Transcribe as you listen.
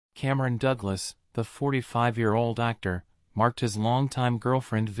Cameron Douglas, the 45-year-old actor, marked his longtime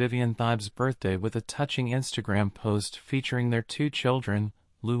girlfriend Viviane Thibe's birthday with a touching Instagram post featuring their two children,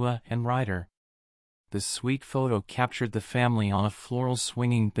 Lua and Ryder. The sweet photo captured the family on a floral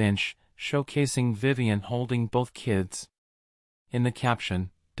swinging bench, showcasing Viviane holding both kids. In the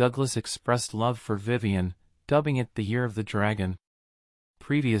caption, Douglas expressed love for Viviane, dubbing it the Year of the Dragon.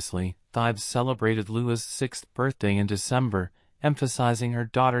 Previously, Thibes celebrated Lua's 6th birthday in December, emphasizing her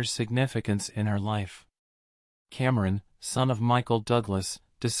daughter's significance in her life. Cameron, son of Michael Douglas,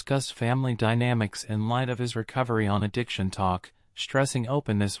 discussed family dynamics in light of his recovery on Addiction Talk, stressing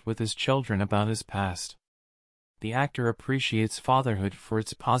openness with his children about his past. The actor appreciates fatherhood for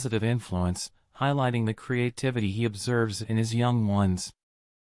its positive influence, highlighting the creativity he observes in his young ones.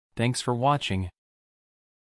 Thanks for watching.